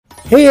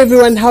Hey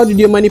everyone, how did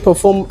your money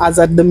perform as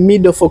at the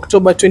mid of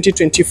October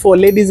 2024?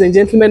 Ladies and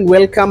gentlemen,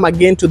 welcome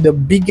again to the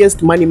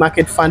biggest money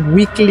market fund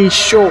weekly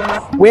show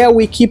where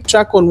we keep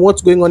track on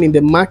what's going on in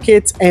the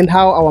markets and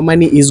how our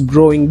money is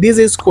growing. This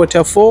is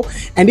quarter 4,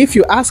 and if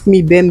you ask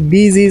me, then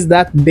this is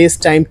that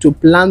best time to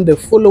plan the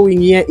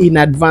following year in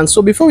advance.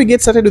 So before we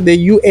get started with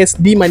the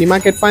USD money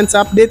market funds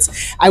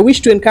updates, I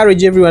wish to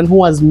encourage everyone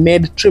who has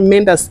made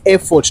tremendous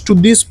effort to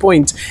this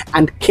point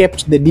and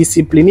kept the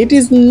discipline. It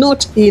is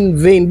not in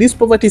vain. This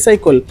poverty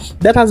cycle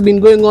that has been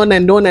going on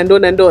and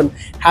on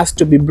has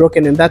to be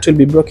broken, and that will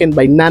be broken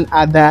by none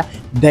other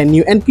than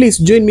you. And please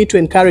join me to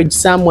encourage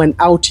someone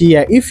out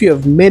here. If you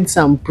have made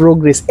some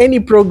progress, any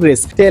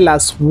progress, tell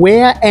us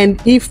where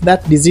and if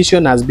that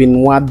decision has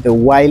been worth the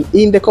while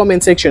in the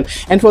comment section.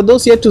 And for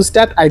those yet to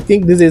start, I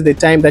think this is the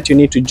time that you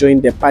need to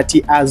join the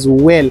party as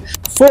well.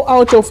 4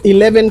 out of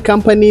 11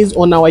 companies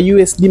on our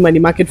USD money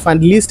market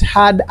fund list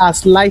had a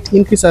slight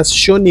increase as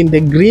shown in the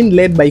green,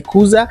 led by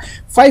Kuza.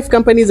 5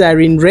 companies are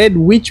in red,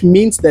 which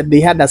means that they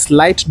had a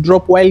slight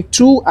drop, while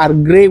 2 are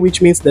gray,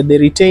 which means that they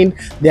retained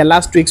their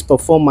last week's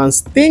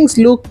performance. Things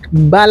look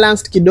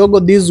balanced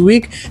kidogo this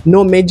week,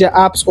 no major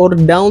ups or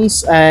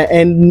downs,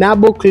 and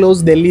Nabo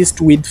closed the list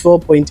with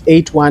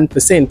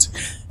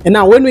 4.81%. And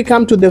now when we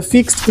come to the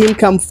fixed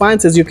income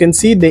funds, as you can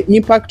see, the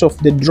impact of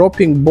the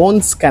dropping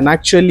bonds can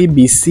actually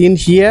be seen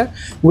here,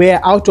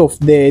 where out of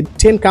the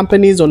 10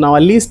 companies on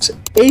our list,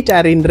 8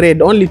 are in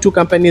red. Only 2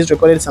 companies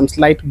recorded some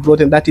slight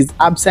growth, and that is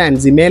Absa and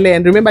Zimele.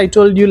 And remember, I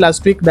told you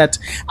last week that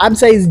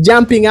Absa is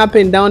jumping up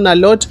and down a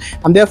lot,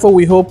 and therefore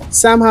we hope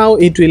somehow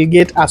it will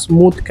get a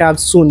smooth curve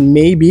soon,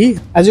 maybe.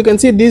 As you can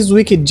see, this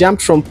week it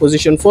jumped from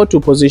position 4 to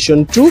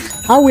position 2.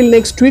 How will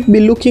next week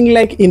be looking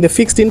like in the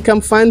fixed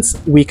income funds?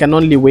 We can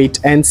only wait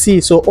and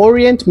see. So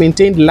Orient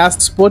maintained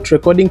last spot,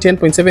 recording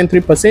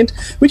 10.73%,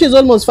 which is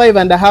almost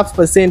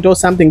 5.5% or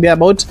something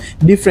thereabout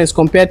difference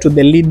compared to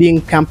the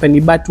leading company.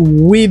 But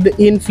with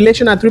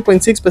inflation at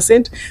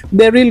 3.6%,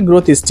 the real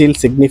growth is still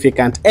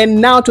significant. And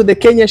now to the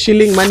Kenya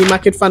shilling money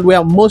market fund,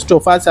 where most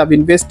of us have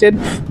invested.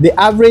 The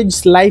average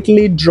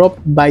slightly dropped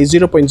by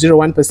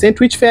 0.01%,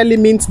 which fairly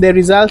means the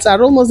results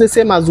are almost the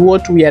same as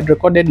what we had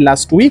recorded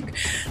last week.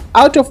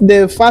 Out of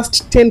the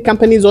first 10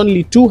 companies,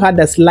 only 2 had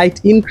a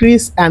slight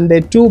increase, and the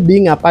 2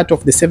 being a part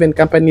of the 7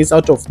 companies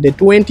out of the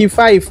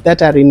 25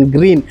 that are in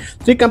green.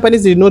 3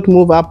 companies did not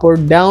move up or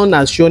down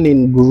as shown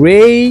in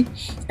gray,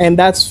 and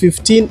that's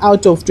 15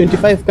 out of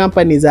 25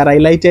 companies are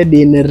highlighted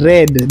in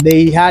red.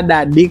 They had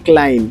a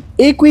decline.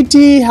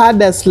 Equity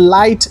had a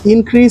slight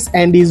increase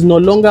and is no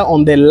longer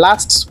on the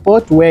last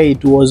spot where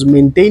it was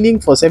maintaining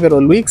for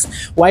several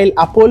weeks, while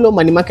Apollo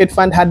Money Market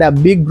Fund had a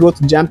big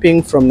growth,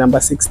 jumping from number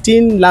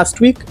 16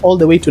 last week all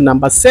the way to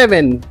number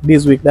 7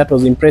 this week. That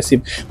was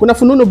impressive. Kuna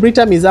Fununu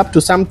Britam is up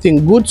to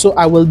something good, so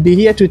I will be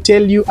here to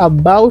tell you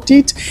about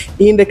it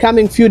in the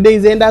coming few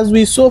days. And as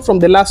we saw from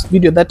the last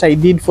video that I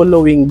did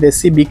following the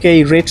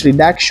CBK rate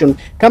reduction,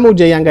 kama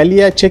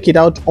hujaiangalia, check it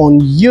out on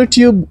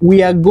YouTube.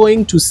 We are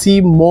going to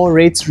see more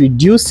rates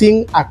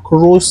reducing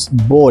across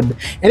board,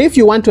 and if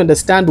you want to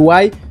understand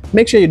why,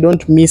 make sure you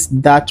don't miss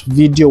that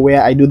video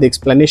where I do the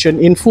explanation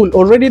in full.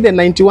 Already the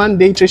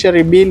 91-day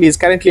Treasury bill is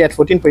currently at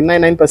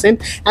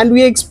 14.99%, and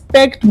we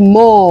expect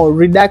more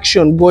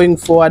reduction going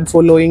forward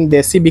following the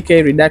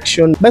CBK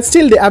reduction. But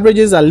still, the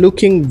averages are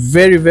looking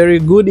very, very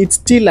good. It's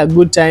still a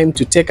good time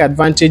to take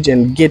advantage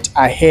and get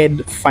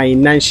ahead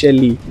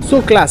financially.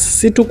 So class,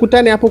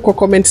 situkutane hapo kwa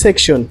comment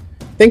section.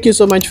 Thank you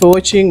so much for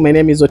watching. My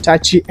name is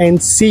Otachi, and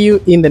see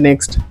you in the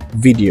next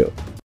video.